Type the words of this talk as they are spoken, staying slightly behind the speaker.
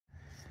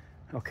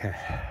Okay,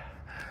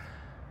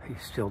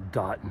 he's still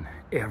dotting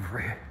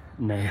every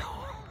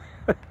nail.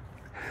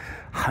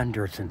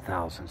 Hundreds and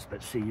thousands,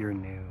 but see your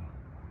new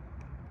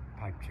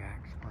pipe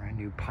jacks, brand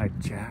new pipe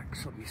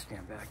jacks. Let me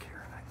stand back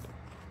here.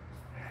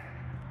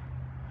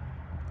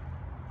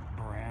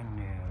 Brand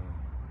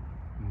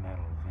new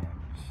metal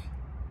vents.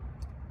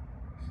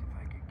 See if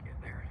I can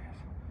get, there it is.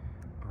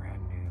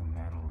 Brand new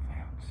metal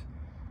vents.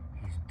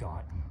 He's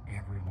dotting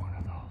every one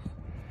of those.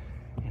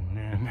 And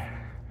then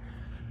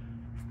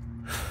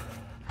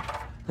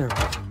there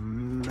was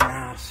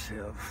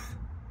massive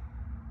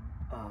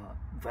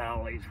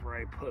valleys where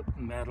I put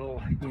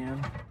metal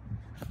in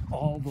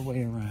all the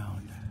way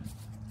around.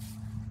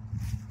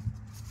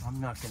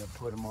 I'm not going to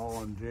put them all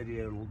on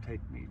video. It'll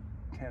take me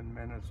 10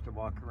 minutes to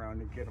walk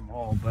around and get them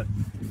all, but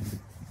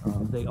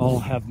they all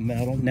have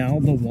metal. Now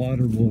the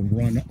water will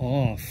run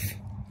off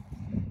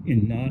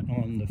and not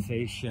on the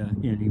fascia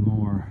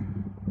anymore.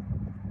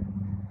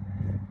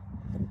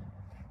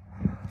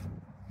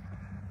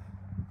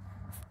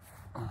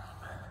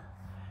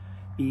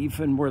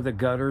 Even where the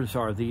gutters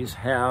are, these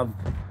have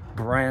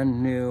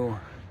brand new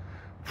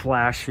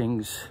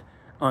flashings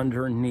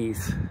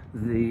underneath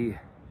the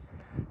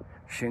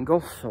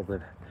shingle so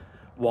that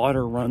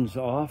water runs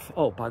off.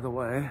 Oh, by the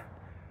way,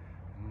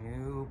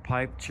 new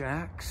pipe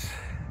jacks.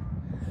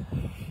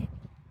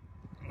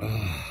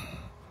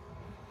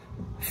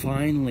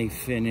 Finally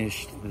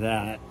finished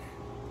that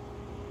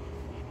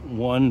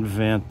one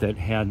vent that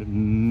had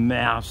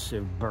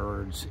massive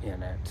birds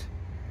in it.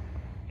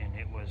 And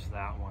it was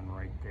that one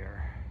right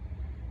there.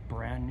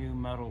 Brand new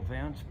metal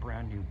vents,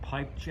 brand new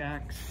pipe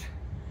jacks,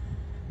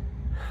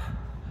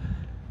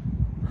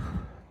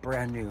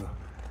 brand new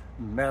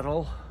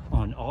metal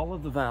on all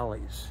of the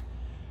valleys.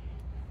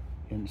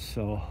 And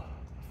so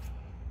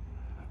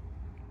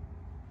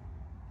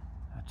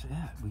that's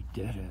it, we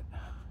did it.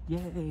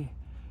 Yay.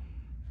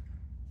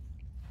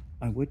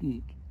 I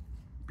wouldn't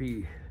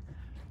be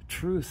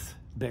truth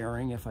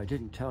bearing if I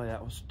didn't tell you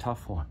that was a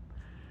tough one.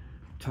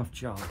 Tough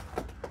job.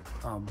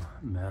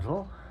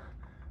 Metal,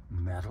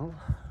 metal,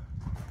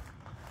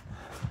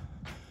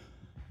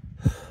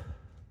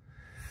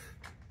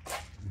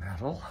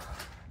 metal.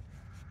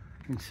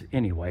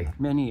 Anyway,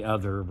 many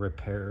other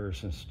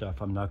repairs and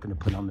stuff I'm not going to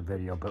put on the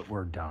video, but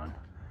we're done.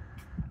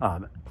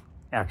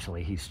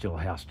 Actually, he still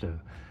has to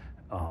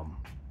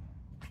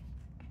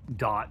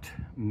dot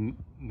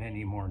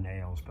many more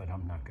nails, but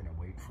I'm not going to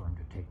wait for him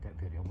to take that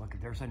video. Look,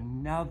 there's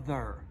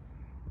another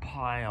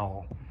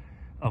pile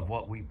of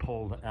what we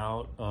pulled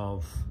out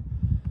of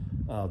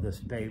this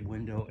bay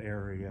window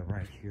area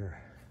right here.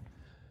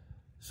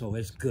 So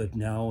it's good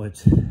now.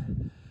 It's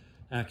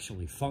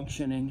actually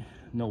functioning.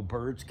 No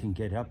birds can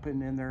get up in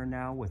there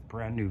now with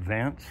brand new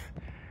vents.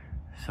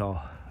 So,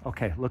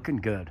 okay, looking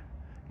good.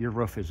 Your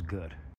roof is good.